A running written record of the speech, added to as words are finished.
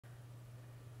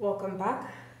Welcome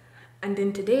back, and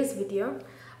in today's video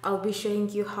I'll be showing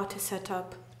you how to set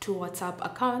up two WhatsApp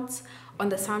accounts on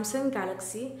the Samsung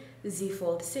Galaxy Z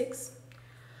Fold 6.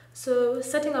 So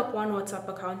setting up one WhatsApp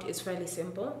account is fairly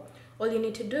simple. All you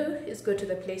need to do is go to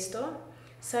the Play Store,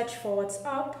 search for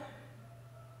WhatsApp,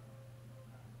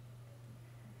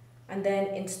 and then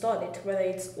install it, whether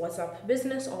it's WhatsApp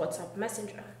Business or WhatsApp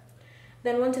Messenger.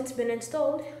 Then once it's been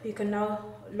installed, you can now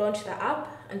launch the app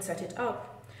and set it up.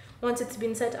 Once it's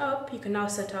been set up, you can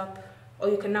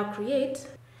now create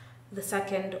the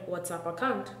second WhatsApp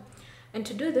account. And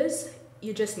to do this,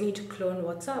 you just need to clone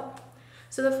WhatsApp.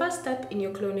 So the first step in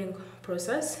your cloning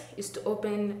process is to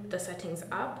open the Settings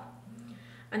app.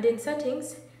 And in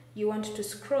Settings, you want to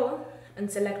scroll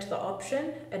and select the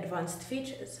option Advanced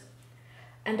Features.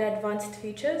 Under Advanced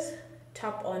Features,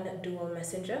 tap on Dual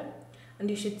Messenger, and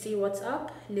you should see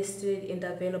WhatsApp listed in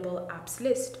the available apps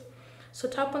list. So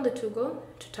tap on the toggle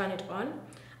to turn it on,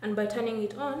 and by turning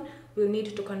it on, we'll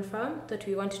need to confirm that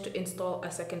we want to install a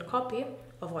second copy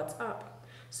of WhatsApp.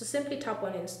 So simply tap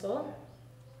on Install,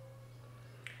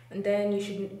 and then you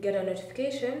should get a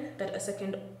notification that a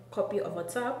second copy of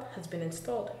WhatsApp has been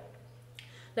installed.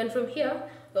 Then from here,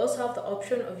 we also have the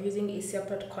option of using a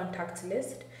separate contacts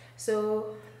list.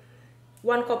 So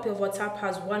one copy of WhatsApp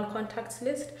has one contacts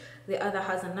list, the other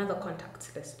has another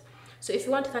contacts list. So if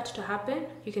you want that to happen,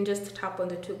 you can just tap on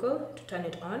the toggle to turn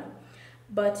it on.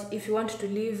 But if you want to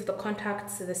leave the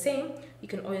contacts the same, you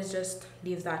can always just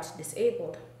leave that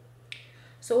disabled.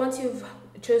 So once you've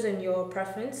chosen your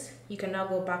preference, you can now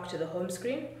go back to the home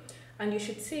screen, and you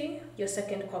should see your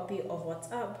second copy of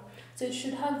WhatsApp. So it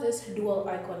should have this dual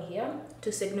icon here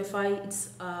to signify it's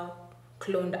a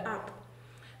cloned app.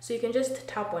 So you can just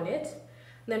tap on it.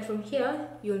 Then from here,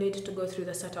 you'll need to go through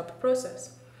the setup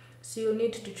process. So you'll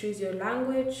need to choose your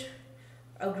language,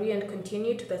 agree and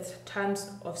continue to the terms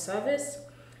of service,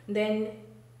 then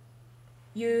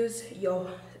use your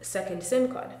second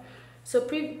SIM card. So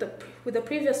with the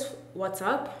previous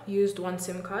WhatsApp, you used one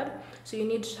SIM card, so you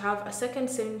need to have a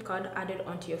second SIM card added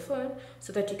onto your phone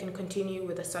so that you can continue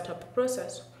with the setup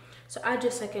process. So add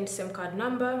your second SIM card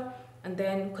number and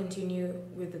then continue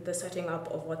with the setting up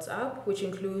of WhatsApp, which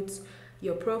includes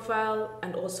your profile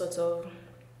and all sorts of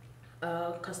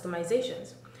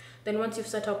customizations. Then once you've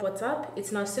set up WhatsApp,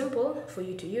 it's now simple for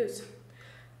you to use.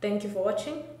 Thank you for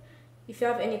watching. If you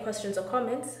have any questions or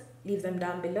comments, leave them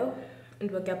down below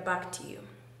and we'll get back to you.